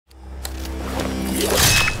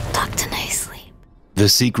The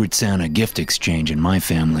Secret Santa gift exchange in my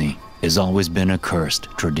family has always been a cursed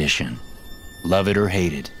tradition. Love it or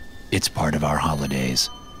hate it, it's part of our holidays.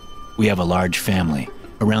 We have a large family,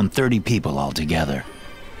 around 30 people altogether,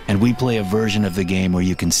 and we play a version of the game where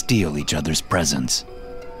you can steal each other's presents.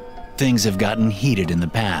 Things have gotten heated in the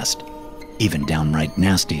past, even downright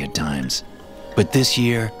nasty at times. But this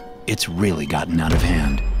year, it's really gotten out of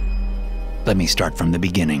hand. Let me start from the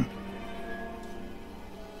beginning.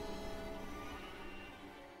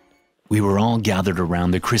 We were all gathered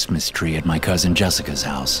around the Christmas tree at my cousin Jessica's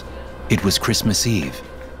house. It was Christmas Eve.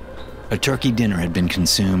 A turkey dinner had been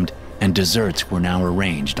consumed, and desserts were now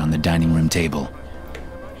arranged on the dining room table.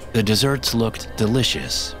 The desserts looked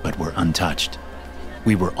delicious, but were untouched.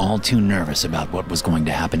 We were all too nervous about what was going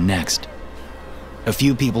to happen next. A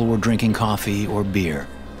few people were drinking coffee or beer,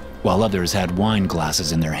 while others had wine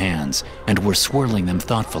glasses in their hands and were swirling them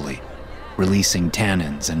thoughtfully, releasing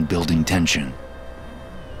tannins and building tension.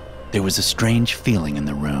 There was a strange feeling in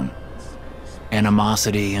the room.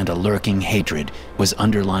 Animosity and a lurking hatred was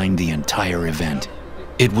underlying the entire event.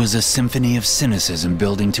 It was a symphony of cynicism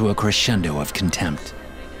building to a crescendo of contempt.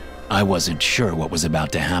 I wasn't sure what was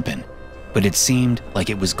about to happen, but it seemed like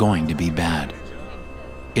it was going to be bad.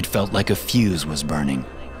 It felt like a fuse was burning,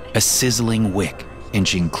 a sizzling wick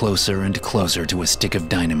inching closer and closer to a stick of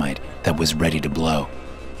dynamite that was ready to blow.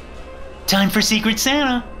 "Time for Secret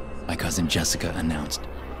Santa," my cousin Jessica announced,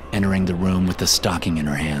 entering the room with the stocking in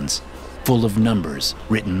her hands, full of numbers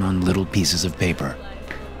written on little pieces of paper.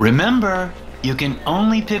 "Remember, you can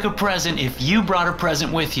only pick a present if you brought a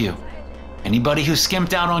present with you. Anybody who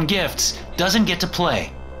skimped out on gifts doesn't get to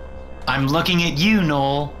play. I'm looking at you,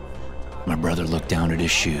 Noel." My brother looked down at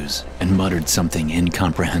his shoes and muttered something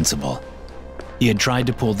incomprehensible. He had tried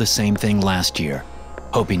to pull the same thing last year,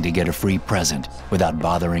 hoping to get a free present without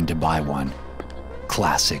bothering to buy one.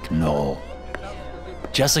 Classic Noel.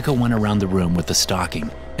 Jessica went around the room with the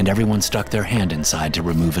stocking, and everyone stuck their hand inside to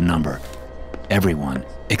remove a number. Everyone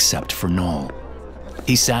except for Noel.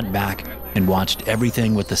 He sat back and watched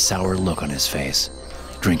everything with a sour look on his face,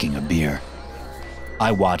 drinking a beer.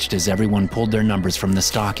 I watched as everyone pulled their numbers from the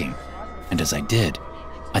stocking, and as I did,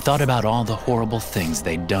 I thought about all the horrible things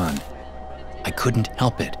they'd done. I couldn't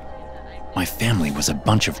help it. My family was a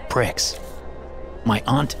bunch of pricks. My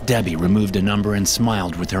Aunt Debbie removed a number and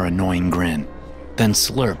smiled with her annoying grin, then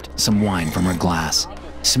slurped some wine from her glass,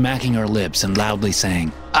 smacking her lips and loudly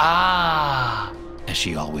saying, "Ah," as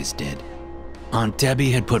she always did. Aunt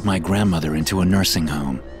Debbie had put my grandmother into a nursing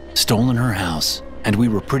home, stolen her house, and we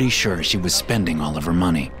were pretty sure she was spending all of her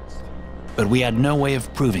money. But we had no way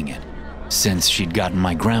of proving it, since she'd gotten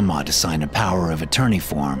my grandma to sign a power of attorney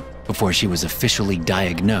form before she was officially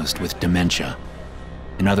diagnosed with dementia.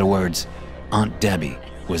 In other words, Aunt Debbie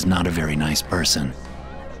was not a very nice person.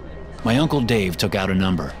 My Uncle Dave took out a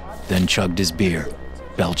number, then chugged his beer,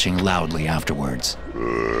 belching loudly afterwards.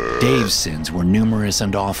 Dave's sins were numerous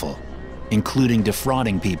and awful, including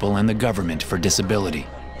defrauding people and the government for disability.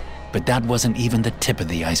 But that wasn't even the tip of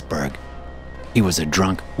the iceberg. He was a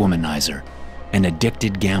drunk womanizer, an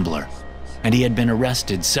addicted gambler, and he had been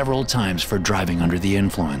arrested several times for driving under the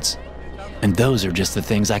influence. And those are just the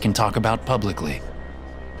things I can talk about publicly.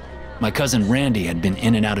 My cousin Randy had been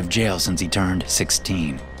in and out of jail since he turned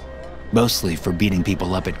 16, mostly for beating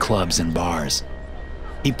people up at clubs and bars.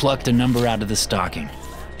 He plucked a number out of the stocking,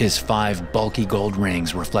 his 5 bulky gold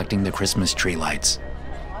rings reflecting the Christmas tree lights.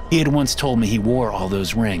 He had once told me he wore all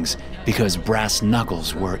those rings because brass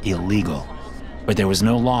knuckles were illegal, but there was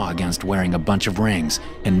no law against wearing a bunch of rings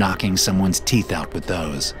and knocking someone's teeth out with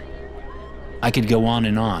those. I could go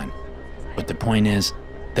on, but the point is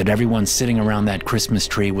that everyone sitting around that Christmas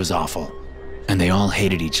tree was awful, and they all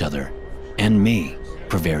hated each other, and me,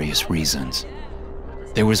 for various reasons.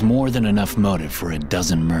 There was more than enough motive for a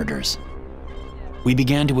dozen murders. We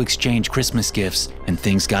began to exchange Christmas gifts, and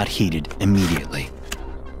things got heated immediately.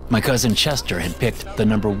 My cousin Chester had picked the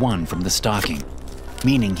number 1 from the stocking,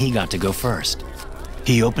 meaning he got to go first.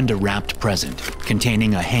 He opened a wrapped present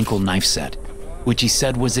containing a Henkel knife set, which he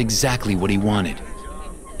said was exactly what he wanted.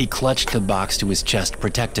 He clutched the box to his chest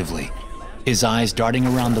protectively, his eyes darting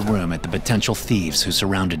around the room at the potential thieves who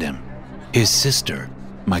surrounded him. His sister,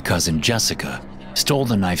 my cousin Jessica, stole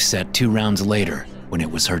the knife set 2 rounds later when it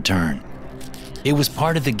was her turn. It was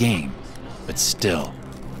part of the game, but still,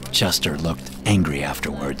 Chester looked angry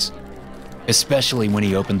afterwards, especially when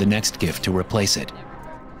he opened the next gift to replace it.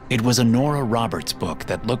 It was a Nora Roberts book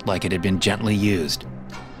that looked like it had been gently used,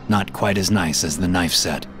 not quite as nice as the knife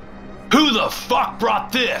set. "Who the fuck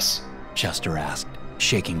brought this?" Chester asked,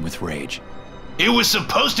 shaking with rage. "It was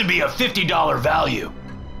supposed to be a $50 value."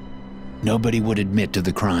 Nobody would admit to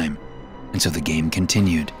the crime, and so the game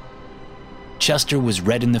continued. Chester was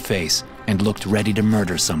red in the face and looked ready to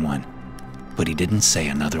murder someone, but he didn't say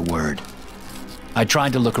another word. I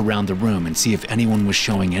tried to look around the room and see if anyone was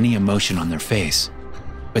showing any emotion on their face,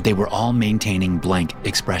 but they were all maintaining blank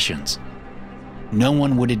expressions. No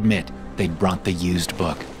one would admit they'd brought the used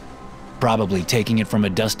book, probably taking it from a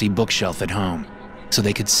dusty bookshelf at home so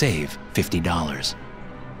they could save $50.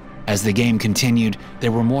 As the game continued,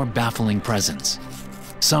 there were more baffling presents.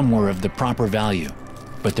 Some were of the proper value,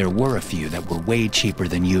 but there were a few that were way cheaper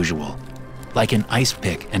than usual, like an ice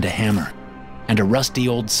pick and a hammer, and a rusty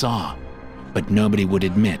old saw, but nobody would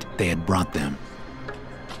admit they had brought them.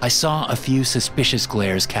 I saw a few suspicious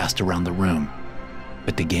glares cast around the room,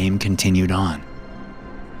 but the game continued on.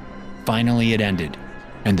 Finally it ended,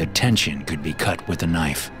 and the tension could be cut with a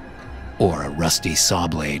knife or a rusty saw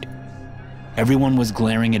blade. Everyone was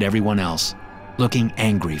glaring at everyone else, looking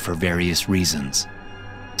angry for various reasons.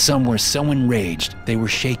 Some were so enraged they were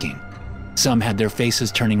shaking. Some had their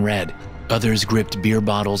faces turning red. Others gripped beer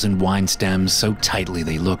bottles and wine stems so tightly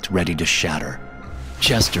they looked ready to shatter.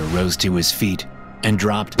 Chester rose to his feet and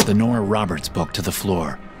dropped the Nora Roberts book to the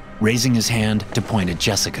floor, raising his hand to point at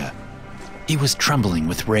Jessica. He was trembling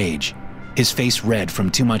with rage, his face red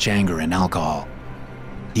from too much anger and alcohol.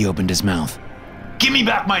 He opened his mouth. Give me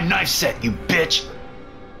back my knife set, you bitch!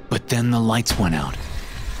 But then the lights went out,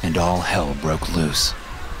 and all hell broke loose.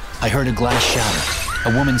 I heard a glass shatter,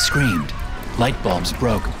 a woman screamed, light bulbs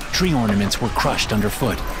broke, tree ornaments were crushed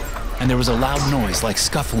underfoot, and there was a loud noise like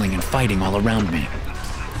scuffling and fighting all around me.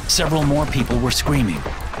 Several more people were screaming,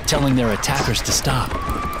 telling their attackers to stop,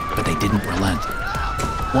 but they didn't relent.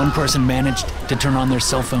 One person managed to turn on their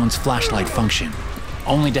cell phone's flashlight function,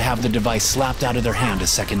 only to have the device slapped out of their hand a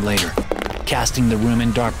second later, casting the room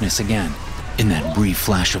in darkness again. In that brief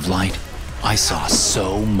flash of light, I saw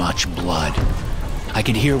so much blood. I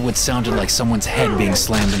could hear what sounded like someone's head being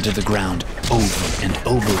slammed into the ground over and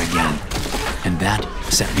over again, and that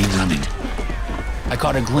set me running. I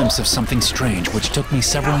caught a glimpse of something strange which took me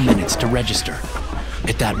several minutes to register.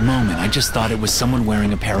 At that moment, I just thought it was someone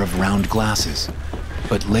wearing a pair of round glasses.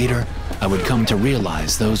 But later, I would come to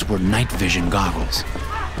realize those were night vision goggles.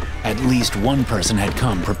 At least one person had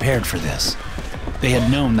come prepared for this. They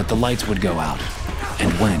had known that the lights would go out,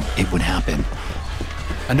 and when it would happen.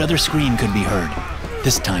 Another scream could be heard,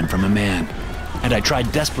 this time from a man, and I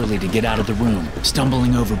tried desperately to get out of the room,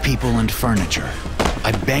 stumbling over people and furniture.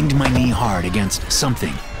 I banged my knee hard against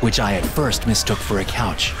something, which I at first mistook for a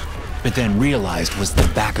couch, but then realized was the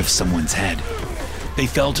back of someone's head. They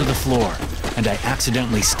fell to the floor, and I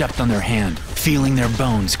accidentally stepped on their hand, feeling their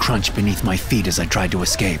bones crunch beneath my feet as I tried to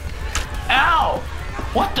escape. Ow!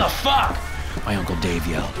 What the fuck? My Uncle Dave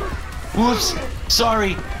yelled. Whoops,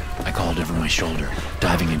 sorry. I called over my shoulder,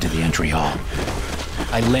 diving into the entry hall.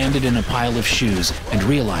 I landed in a pile of shoes and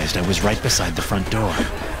realized I was right beside the front door.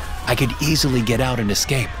 I could easily get out and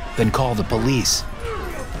escape, then call the police.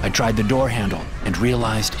 I tried the door handle and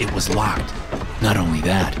realized it was locked. Not only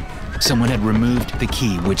that, someone had removed the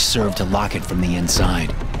key which served to lock it from the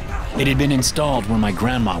inside. It had been installed when my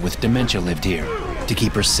grandma with dementia lived here, to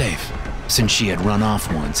keep her safe, since she had run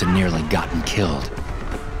off once and nearly gotten killed.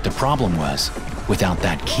 The problem was, without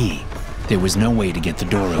that key, there was no way to get the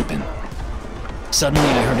door open. Suddenly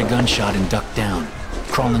I heard a gunshot and ducked down,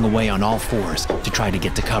 crawling away on all fours to try to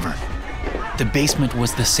get to cover. The basement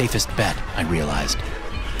was the safest bet, I realized.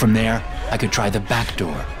 From there, I could try the back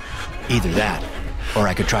door. Either that, or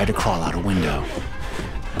I could try to crawl out a window.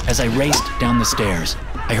 As I raced down the stairs,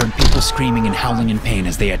 I heard people screaming and howling in pain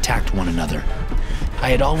as they attacked one another. I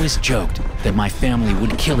had always joked that my family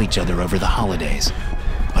would kill each other over the holidays,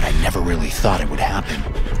 but I never really thought it would happen.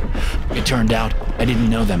 It turned out I didn't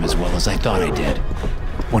know them as well as I thought I did.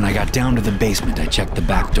 When I got down to the basement, I checked the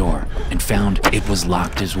back door and found it was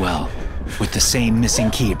locked as well, with the same missing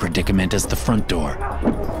key predicament as the front door.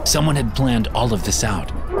 Someone had planned all of this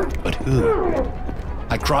out, but who?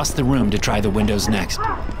 I crossed the room to try the windows next,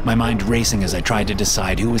 my mind racing as I tried to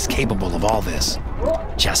decide who was capable of all this.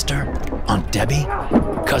 Chester? Aunt Debbie?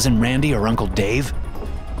 Cousin Randy or Uncle Dave?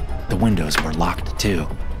 The windows were locked too.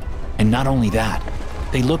 And not only that,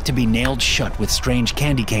 they looked to be nailed shut with strange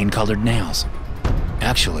candy cane-colored nails.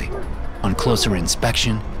 Actually, on closer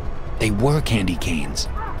inspection, they were candy canes,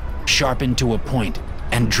 sharpened to a point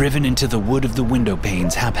and driven into the wood of the window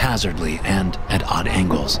panes haphazardly and at odd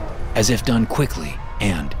angles, as if done quickly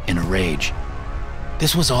and in a rage.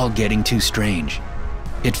 This was all getting too strange.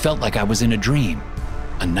 It felt like I was in a dream,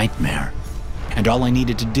 a nightmare, and all I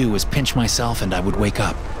needed to do was pinch myself and I would wake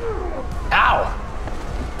up. Ow!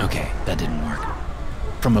 Okay, that didn't work.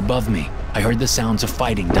 From above me, I heard the sounds of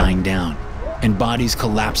fighting dying down. and bodies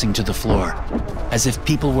collapsing to the floor, as if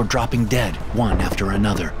people were dropping dead one after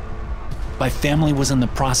another. My family was in the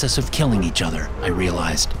process of killing each other, I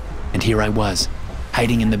realized, and here I was,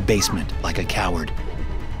 hiding in the basement like a coward.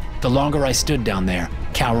 The longer I stood down there,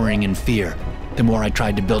 cowering in fear, the more I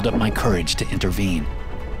tried to build up my courage to intervene.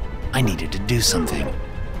 I needed to do something.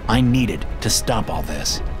 I needed to stop all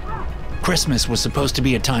this. Christmas was supposed to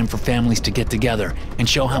be a time for families to get together and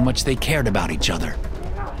show how much they cared about each other.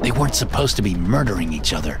 They weren't supposed to be murdering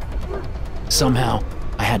each other. Somehow,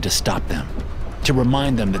 I had to stop them, to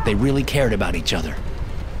remind them that they really cared about each other,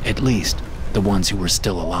 at least the ones who were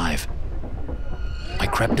still alive. I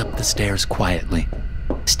crept up the stairs quietly,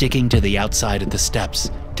 sticking to the outside of the steps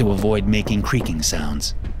to avoid making creaking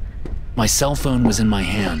sounds. My cell phone was in my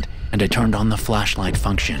hand, and I turned on the flashlight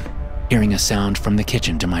function, hearing a sound from the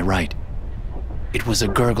kitchen to my right. It was a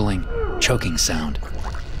gurgling, choking sound.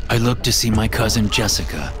 I looked to see my cousin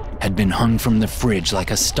Jessica had been hung from the fridge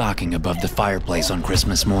like a stocking above the fireplace on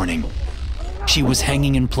Christmas morning. She was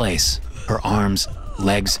hanging in place, her arms,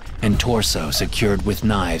 legs, and torso secured with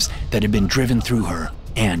knives that had been driven through her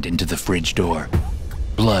and into the fridge door.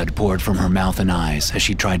 Blood poured from her mouth and eyes as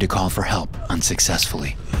she tried to call for help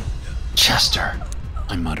unsuccessfully. Chester,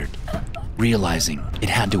 I muttered, realizing it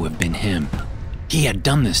had to have been him. He had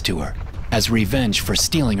done this to her, as revenge for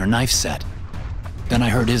stealing her knife set. Then I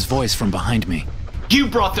heard his voice from behind me. You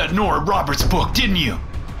brought that Nora Roberts book, didn't you?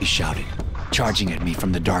 He shouted, charging at me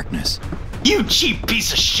from the darkness. You cheap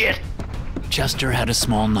piece of shit! Chester had a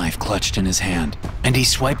small knife clutched in his hand, and he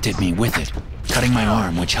swiped at me with it, cutting my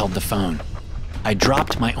arm which held the phone. I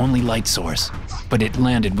dropped my only light source, but it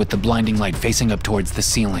landed with the blinding light facing up towards the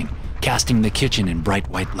ceiling, casting the kitchen in bright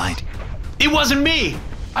white light. It wasn't me!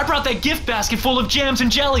 I brought that gift basket full of jams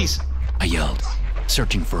and jellies! I yelled,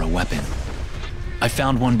 searching for a weapon. I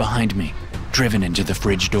found one behind me, driven into the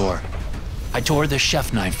fridge door. I tore the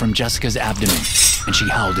chef knife from Jessica's abdomen, and she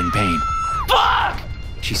howled in pain. Fuck!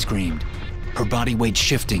 She screamed, her body weight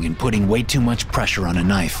shifting and putting way too much pressure on a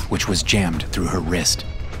knife which was jammed through her wrist.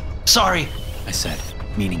 Sorry, I said,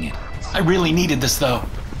 meaning it. I really needed this though.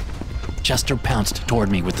 Chester pounced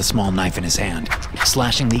toward me with the small knife in his hand,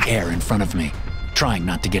 slashing the air in front of me, trying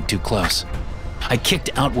not to get too close. I kicked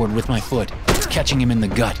outward with my foot, catching him in the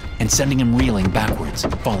gut and sending him reeling backwards,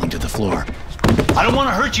 falling to the floor. I don't want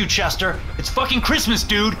to hurt you, Chester. It's fucking Christmas,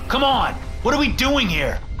 dude. Come on. What are we doing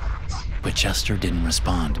here? But Chester didn't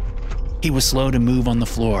respond. He was slow to move on the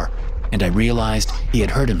floor, and I realized he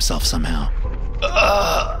had hurt himself somehow.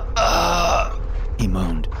 He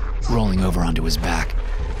moaned, rolling over onto his back.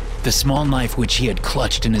 The small knife which he had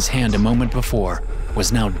clutched in his hand a moment before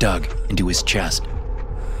was now dug into his chest.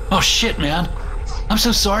 Oh shit, man. I'm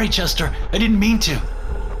so sorry, Chester. I didn't mean to.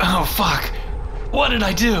 Oh, fuck. What did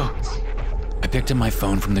I do? I picked up my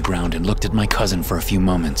phone from the ground and looked at my cousin for a few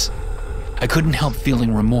moments. I couldn't help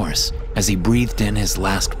feeling remorse as he breathed in his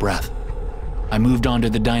last breath. I moved on to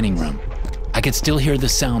the dining room. I could still hear the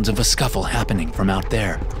sounds of a scuffle happening from out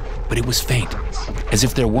there, but it was faint, as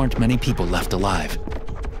if there weren't many people left alive.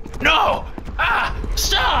 No!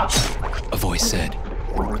 Stop! A voice said.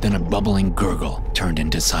 Then a bubbling gurgle turned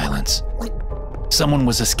into silence. Someone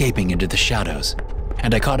was escaping into the shadows,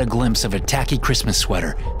 and I caught a glimpse of a tacky Christmas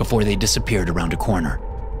sweater before they disappeared around a corner.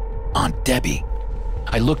 Aunt Debbie.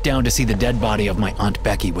 I looked down to see the dead body of my Aunt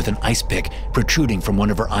Becky with an ice pick protruding from one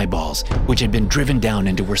of her eyeballs, which had been driven down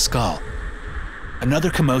into her skull. Another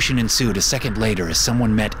commotion ensued a second later as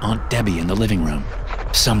someone met Aunt Debbie in the living room.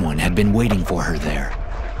 Someone had been waiting for her there,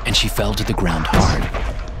 and she fell to the ground hard.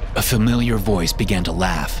 A familiar voice began to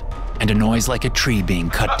laugh, and a noise like a tree being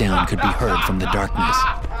cut down could be heard from the darkness.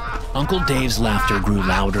 Uncle Dave's laughter grew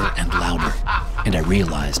louder and louder, and I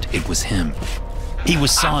realized it was him. He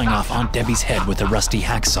was sawing off Aunt Debbie's head with a rusty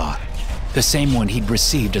hacksaw, the same one he'd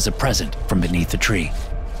received as a present from beneath the tree.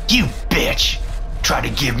 You bitch! Try to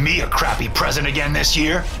give me a crappy present again this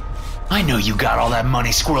year? I know you got all that money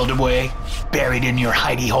squirreled away, buried in your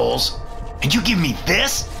hidey holes. And you give me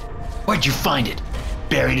this? Where'd you find it?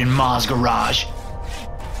 Buried in Ma's garage?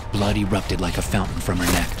 Blood erupted like a fountain from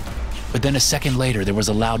her neck. But then a second later, there was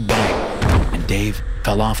a loud bang, and Dave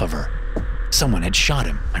fell off of her. Someone had shot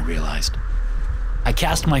him, I realized. I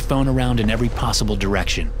cast my phone around in every possible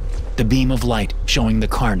direction, the beam of light showing the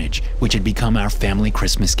carnage which had become our family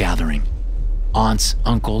Christmas gathering. Aunts,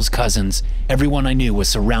 uncles, cousins, everyone I knew was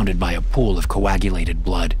surrounded by a pool of coagulated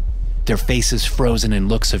blood, their faces frozen in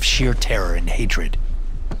looks of sheer terror and hatred.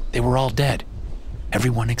 They were all dead,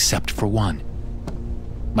 everyone except for one.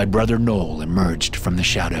 My brother Noel emerged from the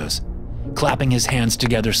shadows, clapping his hands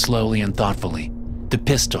together slowly and thoughtfully, the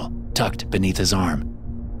pistol tucked beneath his arm.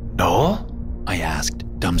 Noel? I asked,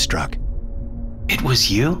 dumbstruck. It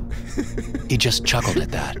was you? He just chuckled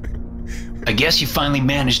at that. I guess you finally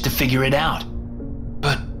managed to figure it out.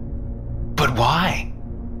 But why?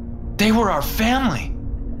 They were our family.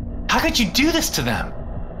 How could you do this to them?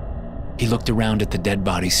 He looked around at the dead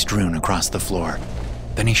bodies strewn across the floor.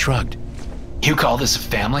 Then he shrugged. You call this a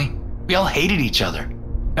family? We all hated each other.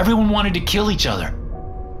 Everyone wanted to kill each other.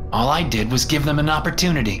 All I did was give them an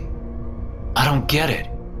opportunity. I don't get it.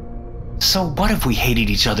 So what if we hated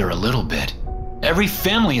each other a little bit? Every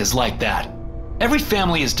family is like that. Every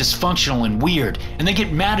family is dysfunctional and weird, and they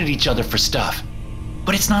get mad at each other for stuff.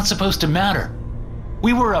 But it's not supposed to matter.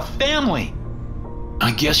 We were a family.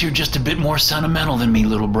 I guess you're just a bit more sentimental than me,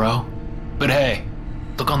 little bro. But hey,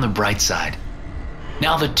 look on the bright side.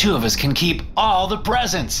 Now the two of us can keep all the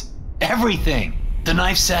presents. Everything. The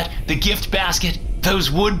knife set, the gift basket, those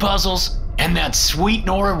wood puzzles, and that sweet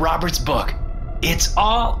Nora Roberts book. It's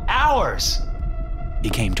all ours. He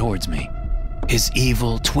came towards me, his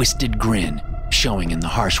evil, twisted grin showing in the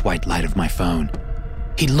harsh white light of my phone.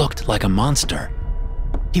 He looked like a monster.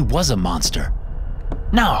 He was a monster.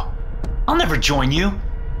 No, I'll never join you.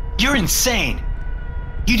 You're insane.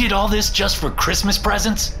 You did all this just for Christmas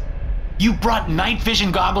presents? You brought night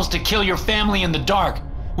vision goggles to kill your family in the dark,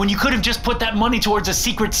 when you could have just put that money towards a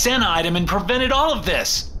Secret Santa item and prevented all of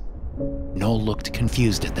this. Noel looked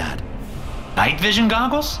confused at that. Night vision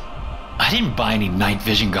goggles? I didn't buy any night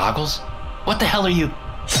vision goggles. What the hell are you?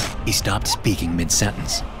 He stopped speaking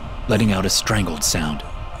mid-sentence, letting out a strangled sound.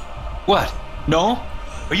 What? No?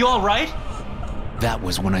 Are you all right? That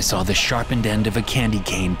was when I saw the sharpened end of a candy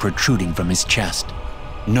cane protruding from his chest.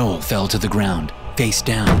 Noel fell to the ground, face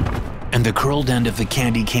down, and the curled end of the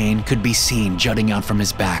candy cane could be seen jutting out from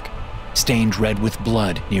his back, stained red with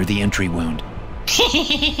blood near the entry wound.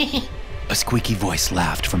 A squeaky voice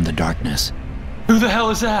laughed from the darkness. Who the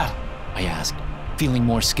hell is that? I asked, feeling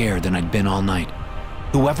more scared than I'd been all night.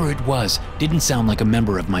 Whoever it was didn't sound like a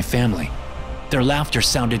member of my family. Their laughter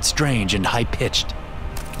sounded strange and high-pitched.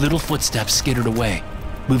 Little footsteps skittered away,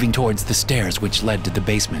 moving towards the stairs which led to the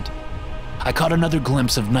basement. I caught another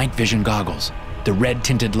glimpse of night vision goggles, the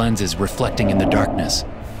red-tinted lenses reflecting in the darkness.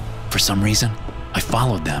 For some reason, I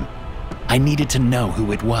followed them. I needed to know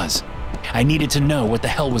who it was. I needed to know what the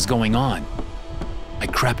hell was going on. I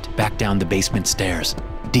crept back down the basement stairs,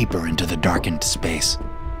 deeper into the darkened space.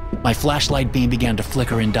 My flashlight beam began to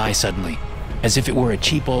flicker and die suddenly, as if it were a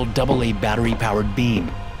cheap old AA battery-powered beam.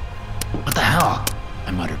 What the hell?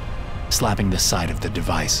 I muttered, slapping the side of the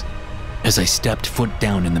device. As I stepped foot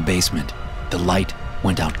down in the basement, the light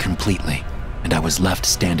went out completely, and I was left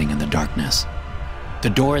standing in the darkness. The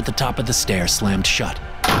door at the top of the stairs slammed shut,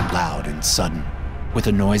 loud and sudden, with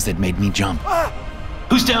a noise that made me jump.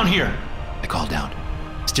 Who's down here? I called out,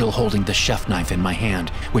 still holding the chef knife in my hand,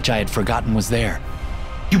 which I had forgotten was there.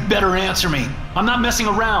 You better answer me. I'm not messing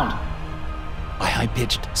around. A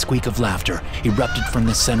high-pitched squeak of laughter erupted from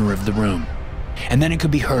the center of the room, and then it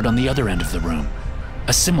could be heard on the other end of the room.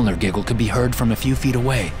 A similar giggle could be heard from a few feet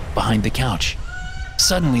away, behind the couch.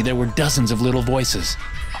 Suddenly, there were dozens of little voices,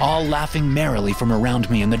 all laughing merrily from around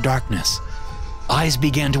me in the darkness. Eyes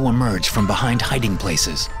began to emerge from behind hiding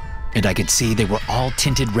places, and I could see they were all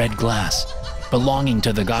tinted red glass, belonging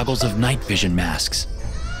to the goggles of night vision masks.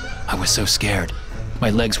 I was so scared. My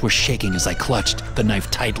legs were shaking as I clutched the knife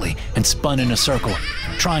tightly and spun in a circle,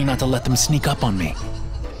 trying not to let them sneak up on me.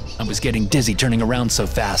 I was getting dizzy turning around so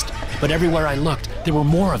fast, but everywhere I looked, there were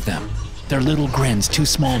more of them. Their little grins too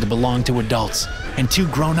small to belong to adults, and too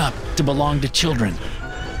grown up to belong to children.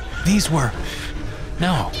 These were...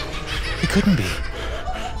 No, it couldn't be.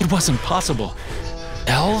 It wasn't possible.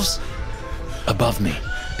 Elves? Above me,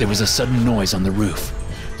 there was a sudden noise on the roof.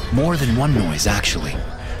 More than one noise, actually.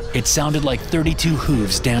 It sounded like 32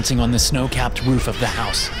 hooves dancing on the snow-capped roof of the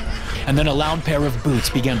house, and then a loud pair of boots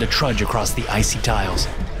began to trudge across the icy tiles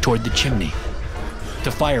toward the chimney.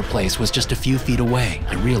 The fireplace was just a few feet away,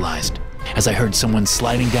 I realized, as I heard someone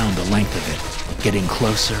sliding down the length of it, getting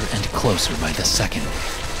closer and closer by the second.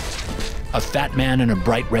 A fat man in a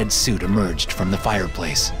bright red suit emerged from the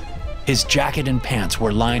fireplace. His jacket and pants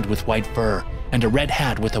were lined with white fur, and a red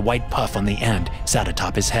hat with a white puff on the end sat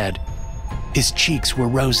atop his head. His cheeks were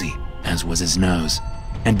rosy, as was his nose,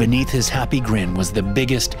 and beneath his happy grin was the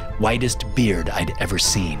biggest, whitest beard I'd ever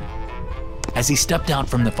seen. As he stepped out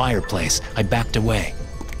from the fireplace, I backed away,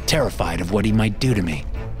 terrified of what he might do to me.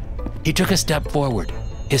 He took a step forward,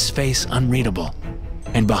 his face unreadable,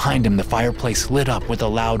 and behind him the fireplace lit up with a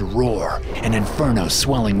loud roar, an inferno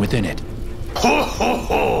swelling within it. Ho, ho,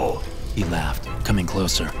 ho! He laughed, coming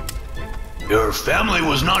closer. Your family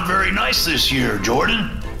was not very nice this year,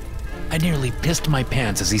 Jordan. I nearly pissed my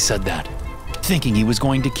pants as he said that, thinking he was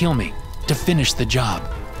going to kill me. to finish the job,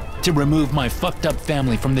 to remove my fucked up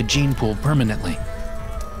family from the gene pool permanently.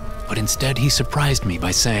 But instead, he surprised me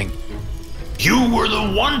by saying, "You were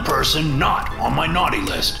the one person not on my naughty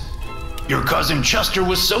list. Your cousin Chester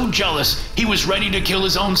was so jealous he was ready to kill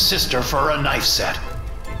his own sister for a knife set.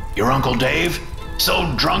 Your Uncle Dave,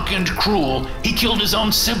 so drunk and cruel he killed his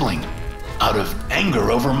own sibling out of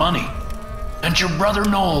anger over money. And your brother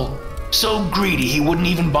Noel, so greedy he wouldn't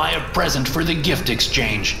even buy a present for the gift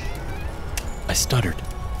exchange." I stuttered,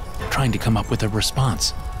 trying to come up with a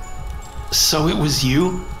response. "So it was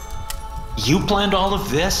you? You planned all of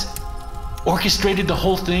this? Orchestrated the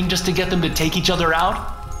whole thing just to get them to take each other out?"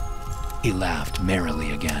 He laughed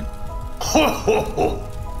merrily again. Ho ho ho!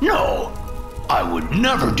 No, I would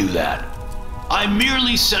never do that. I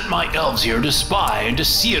merely sent my elves here to spy and to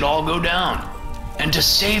see it all go down, and to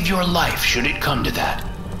save your life should it come to that.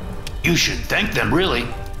 You should thank them, really.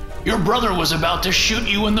 Your brother was about to shoot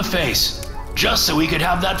you in the face, just so he could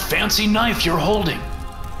have that fancy knife you're holding.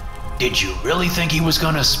 Did you really think he was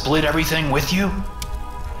gonna split everything with you?"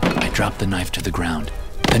 I dropped the knife to the ground,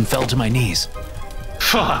 then fell to my knees.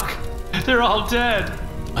 "Fuck, they're all dead,"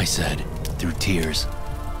 I said, through tears.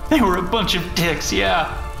 "They were a bunch of dicks, yeah,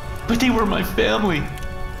 but they were my family.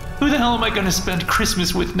 Who the hell am I gonna spend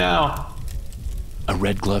Christmas with now?" A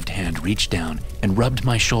red-gloved hand reached down and rubbed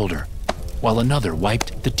my shoulder, while another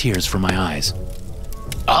wiped the tears from my eyes.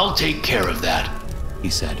 "I'll take care of that," he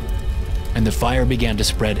said, and the fire began to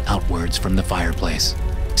spread outwards from the fireplace,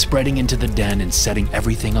 spreading into the den and setting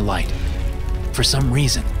everything alight. For some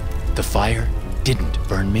reason, the fire didn't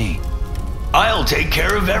burn me. "I'll take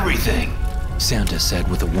care of everything," Santa said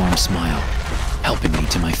with a warm smile, helping me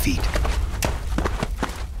to my feet.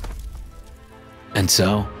 And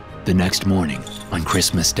so, the next morning, on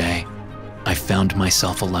Christmas Day, I found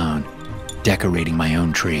myself alone, decorating my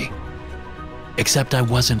own tree. Except I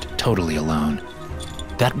wasn't totally alone.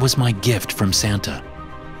 That was my gift from Santa.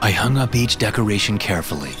 I hung up each decoration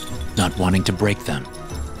carefully, not wanting to break them.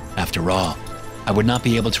 After all, I would not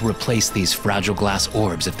be able to replace these fragile glass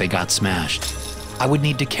orbs if they got smashed. I would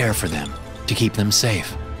need to care for them, to keep them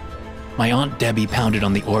safe. My Aunt Debbie pounded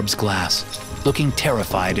on the orb's glass, looking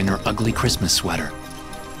terrified in her ugly Christmas sweater.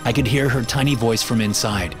 I could hear her tiny voice from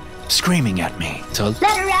inside, screaming at me to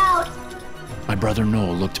 "Let her out!" My brother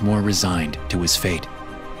Noel looked more resigned to his fate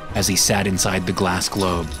as he sat inside the glass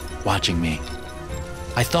globe, watching me.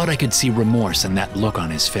 I thought I could see remorse in that look on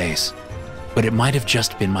his face, but it might have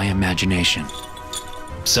just been my imagination.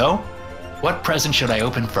 "So, what present should I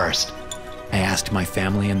open first?" I asked my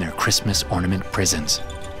family in their Christmas ornament prisons.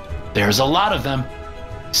 "There's a lot of them.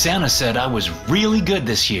 Santa said I was really good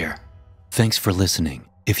this year." Thanks for listening.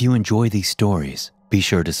 If you enjoy these stories, be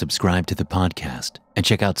sure to subscribe to the podcast and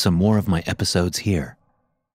check out some more of my episodes here.